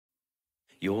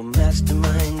Your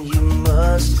mastermind you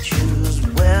must choose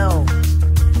well.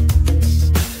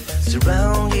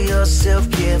 Surround yourself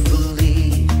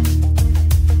carefully.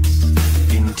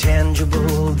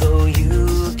 Intangible though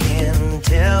you can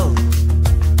tell.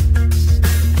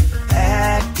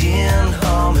 Act in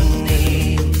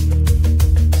harmony.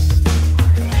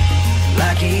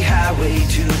 Like a highway,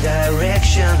 two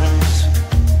directions.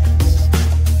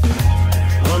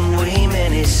 One way,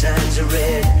 many signs are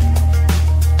red.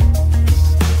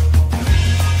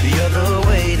 The other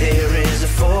way, there is a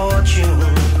fortune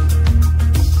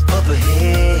up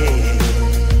ahead.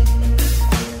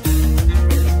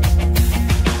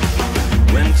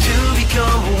 When two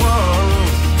become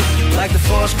one, like the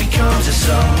force becomes a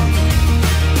song,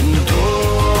 and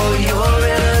all your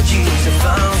energy's a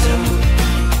fountain.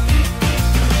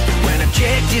 When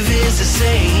objective is the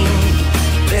same,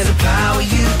 there's a power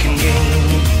you can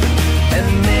gain,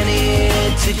 and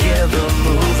many together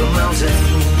move a mountain.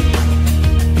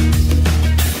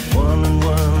 One and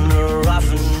one are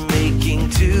often making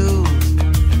two,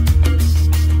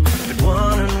 but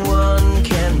one and one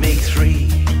can make three.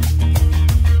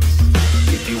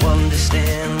 If you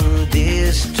understand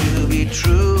this to be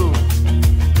true,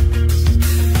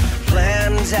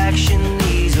 plans action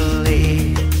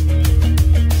easily.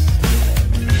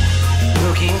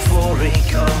 Working for a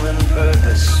common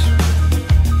purpose,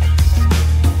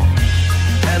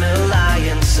 an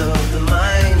alliance of the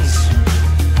minds.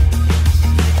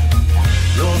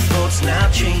 Your thoughts now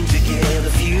chained together,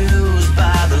 fused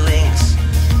by the links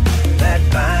that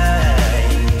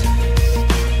bind.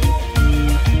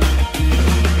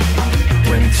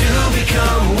 When two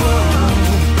become one,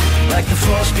 like the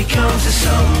force becomes the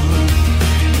sun,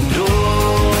 and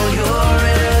all your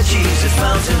energy's a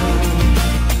fountain.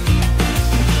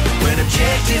 When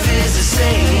objective is the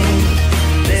same,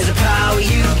 there's a power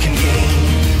you can gain,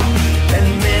 and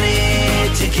many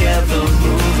together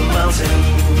move a mountain.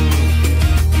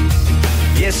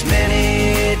 Yes,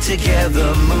 many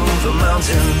together move a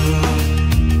mountain.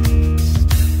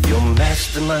 Your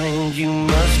mastermind you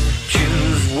must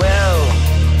choose well.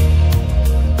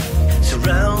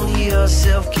 Surround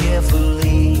yourself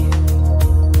carefully.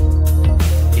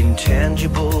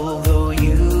 Intangible though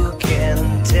you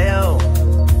can tell.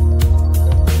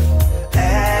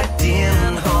 Act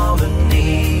in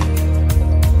harmony.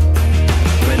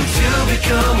 When two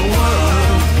become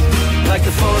one, like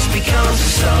the force becomes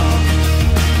the sun,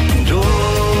 and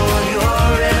all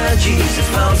your energy's a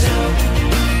fountain.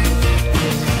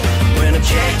 When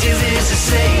objective is the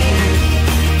same,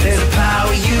 there's a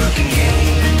power you can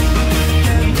gain,